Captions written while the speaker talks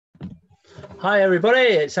Hi, everybody.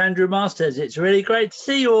 It's Andrew Masters. It's really great to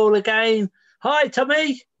see you all again. Hi,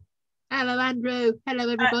 Tommy. Hello, Andrew.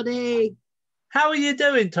 Hello, everybody. How are you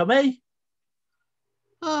doing, Tommy?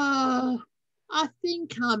 Oh, I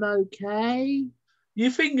think I'm okay.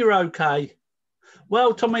 You think you're okay?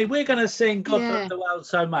 Well, Tommy, we're going to sing God Yeah, Loved the World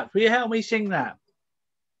So Much. Will you help me sing that?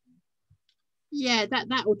 yeah,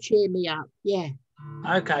 that will cheer me up. Yeah.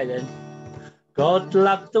 Okay, then. God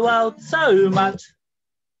loved the world so much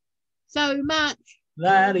So much.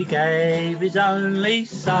 that he gave his only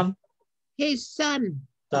son, His son.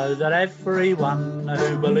 so that everyone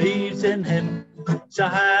who believes in him shall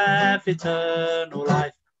have eternal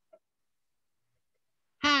life.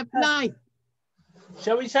 Have life.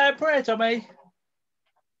 Shall we say a prayer, Tommy?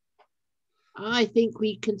 I think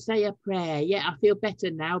we can say a prayer. Yeah, I feel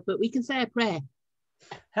better now, but we can say a prayer.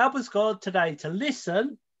 Help us, God, today to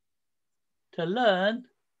listen, to learn,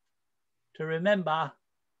 to remember,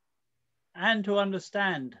 and to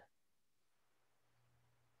understand.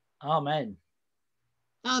 Amen.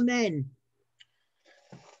 Amen.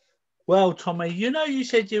 Well, Tommy, you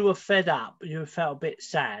said you were fed up. You felt a bit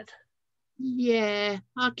sad. Yeah,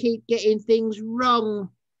 I keep getting things wrong.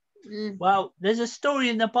 Well, there's a story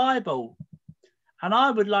in the Bible, and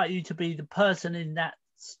I would like you to be the person in that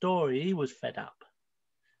story. He was fed up.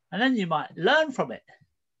 And then you might learn from it.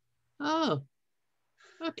 Oh,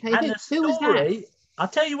 okay. And the Who was that? story, I'll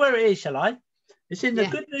tell you where it is, shall I? It's in the Yeah.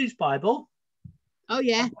 Good News Bible. Oh,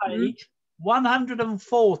 yeah. Page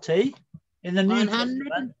 140 in the New 100,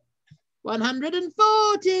 Testament.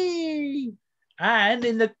 140. And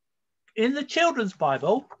in the Children's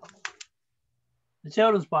Bible, it's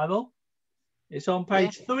on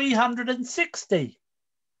page 360.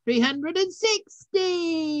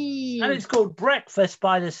 360. And it's called Breakfast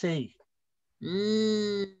by the Sea.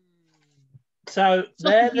 So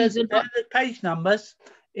they're the page numbers.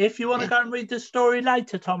 If you want to go and read the story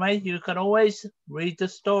later, Tommy, you can always read the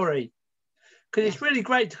story. Because it's really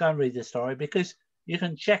great to go and read the story because you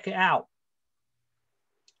can check it out.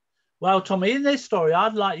 Well, Tommy, in this story,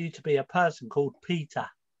 I'd like you to be a person called Peter.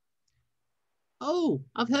 Oh,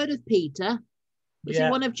 I've heard of Peter. Was he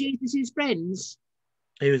one of Jesus's friends?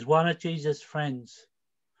 He was one of Jesus' friends.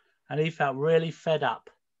 And he felt really fed up.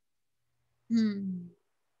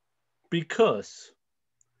 Because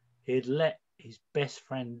he'd let his best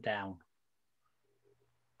friend down.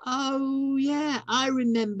 Oh, yeah, I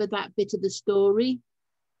remember that bit of the story.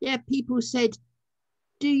 Yeah, people said,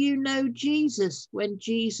 do you know Jesus, when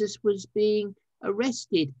Jesus was being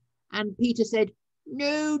arrested? And Peter said,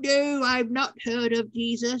 no, I've not heard of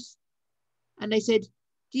Jesus. And they said,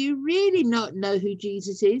 do you really not know who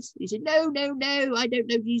Jesus is? He said, no, I don't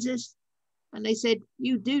know Jesus. And they said,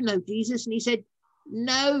 you do know Jesus? And he said,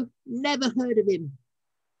 no, never heard of him.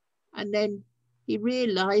 And then he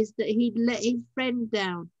realized that he'd let his friend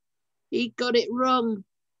down. He got it wrong.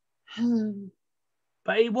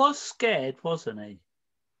 But he was scared, wasn't he?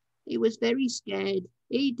 He was very scared.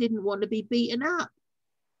 He didn't want to be beaten up.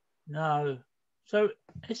 No. So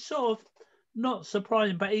it's sort of not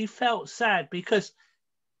surprising, but he felt sad because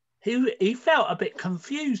he felt a bit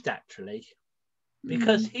confused, actually,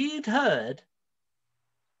 because he'd heard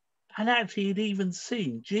and actually he'd even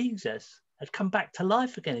seen Jesus had come back to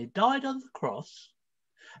life again. He died on the cross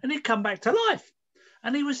and he'd come back to life.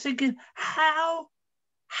 And he was thinking, how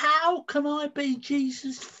can I be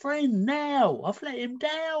Jesus' friend now? I've let him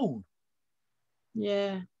down.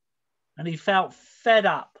 Yeah. And he felt fed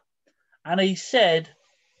up. And he said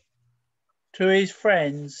to his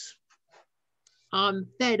friends, I'm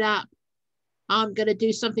fed up. I'm going to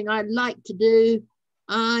do something I like to do.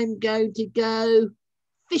 I'm going to go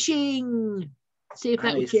fishing. See if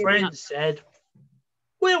that will cheer me up. His friends said,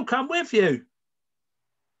 we'll come with you.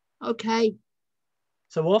 Okay.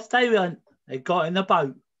 So off they went. They got in the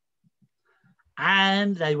boat.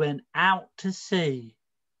 And they went out to sea.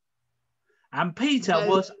 And Peter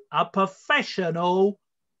was a professional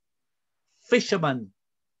fisherman.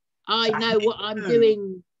 I know what I'm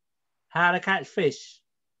doing. How to catch fish.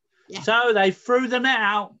 Yeah. So they threw the net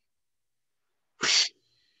out.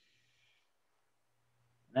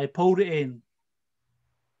 They pulled it in.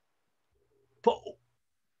 Pull,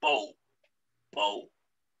 pull, pull.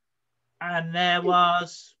 And there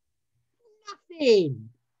was nothing.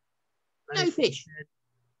 No fish. Said,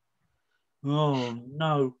 oh,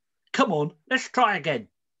 no. Come on, let's try again.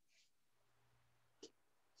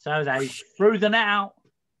 So they threw the net out.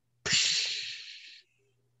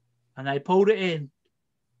 And they pulled it in.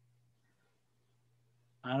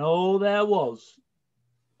 And all there was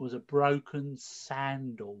a broken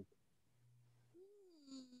sandal.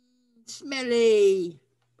 Smelly.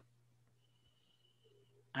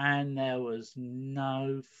 and there was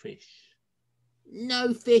no fish.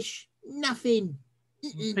 No fish, nothing.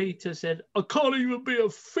 Peter said, I can't even be a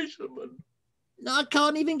fisherman. I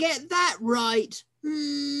can't even get that right.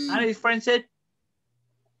 And his friend said,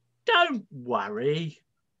 don't worry.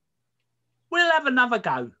 We'll have another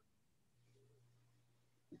go.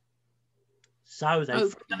 So they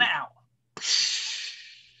threw the net out.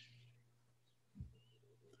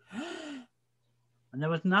 And there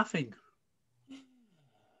was nothing.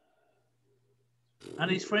 And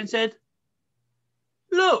his friend said,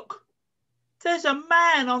 look, there's a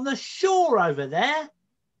man on the shore over there.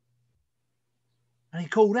 And he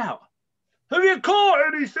called out, have you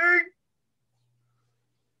caught anything?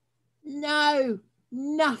 No,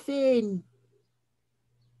 nothing.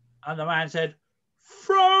 And the man said,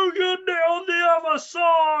 throw your net on the other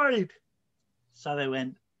side. So they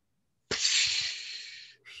went,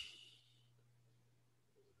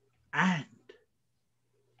 and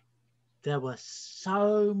there were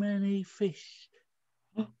so many fish.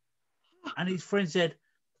 And his friend said,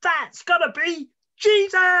 that's got to be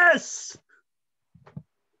Jesus.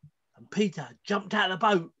 And Peter jumped out of the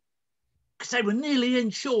boat because they were nearly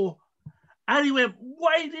inshore. And he went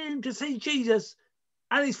wading to see Jesus.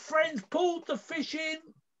 And his friends pulled the fish in.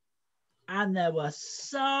 And there were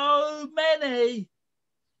so many.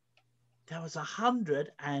 There was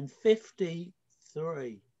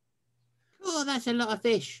 153. Oh, that's a lot of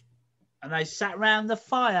fish. And they sat round the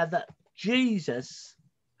fire that Jesus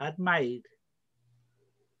had made.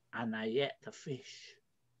 And they ate the fish.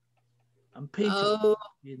 And Peter was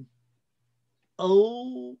thinking,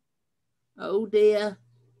 oh dear,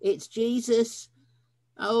 it's Jesus.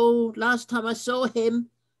 Oh, last time I saw him,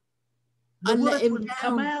 I let him down.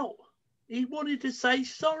 Come out. He wanted to say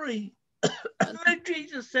sorry. And then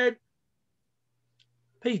Jesus said,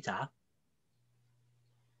 Peter.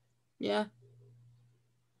 Yeah.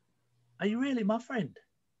 Are you really my friend?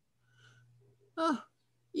 Oh,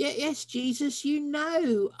 yeah, yes, Jesus, you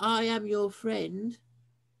know I am your friend.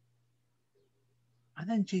 And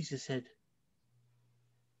then Jesus said,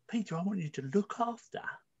 Peter, I want you to look after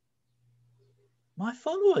my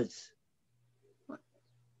followers. What?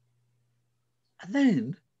 And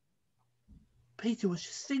then Peter was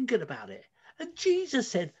just thinking about it. And Jesus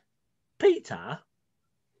said, Peter.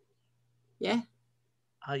 Yeah.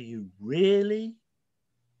 Are you really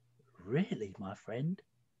my friend?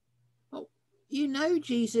 Oh, you know,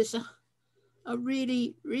 Jesus, I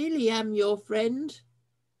really, really am your friend.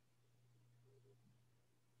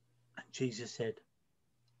 And Jesus said,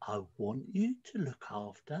 I want you to look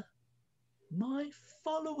after my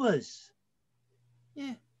followers.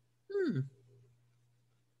 Yeah.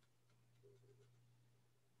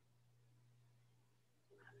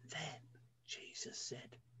 Then Jesus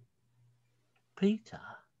said, Peter,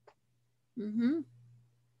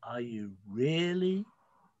 are you really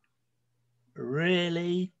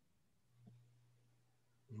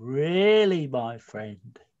my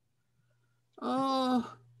friend? Oh,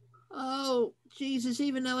 Jesus,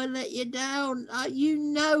 even though I let you down, you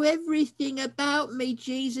know everything about me,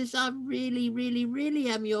 Jesus. I really, really, really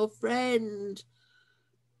am your friend.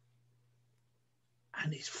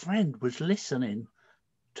 And his friend was listening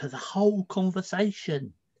to the whole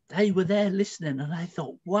conversation. They were there listening and they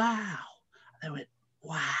thought, wow. And they went,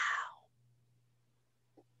 wow.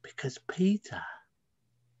 Because Peter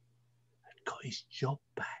had got his job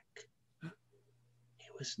back. He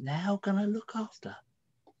was now going to look after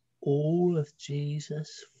all of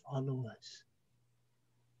Jesus' followers.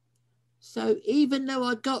 So even though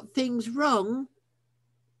I got things wrong,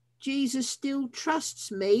 Jesus still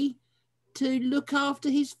trusts me to look after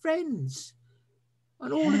his friends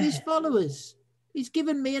and all of his followers. He's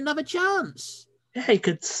given me another chance. Yeah, he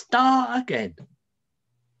could start again.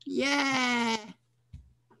 Yeah.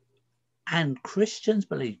 And Christians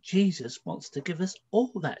believe Jesus wants to give us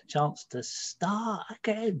all that chance to start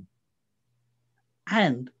again.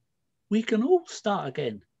 And we can all start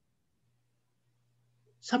again.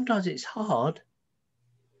 Sometimes it's hard,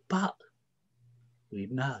 but we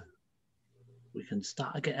know we can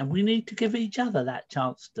start again. And we need to give each other that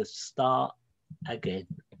chance to start again.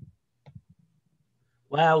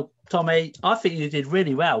 Well, Tommy, I think you did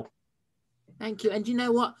really well. Thank you. And you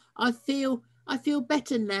know what? I feel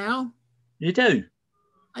better now. You do?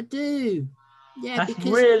 I do. Yeah, that's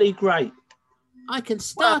because really great. I can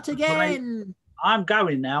start again. Tommy, I'm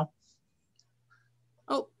going now.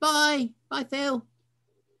 Oh, bye. Bye, Phil.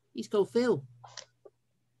 He's called Phil.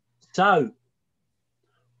 So,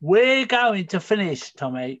 we're going to finish,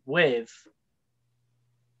 Tommy, with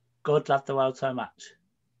God loved the world so much.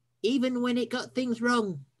 Even when it got things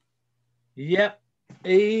wrong. Yep.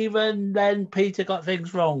 Even then, Peter got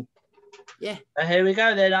things wrong. Yeah. So here we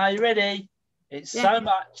go then. Are you ready? It's so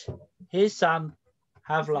much his son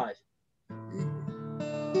have life.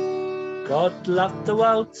 God loved the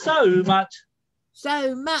world so much.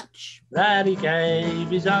 So much. That he gave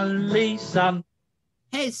his only son.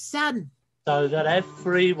 His son. So that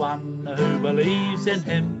everyone who believes in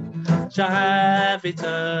him shall have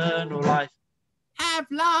eternal life. Have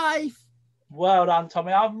life. Well done,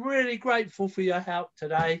 Tommy. I'm really grateful for your help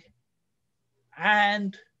today.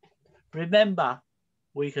 And remember,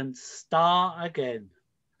 we can start again.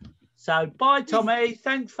 So bye, Tommy.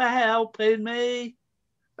 Thanks for helping me.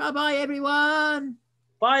 Bye-bye, everyone.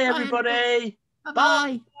 Bye, everybody.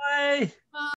 Bye-bye. Bye.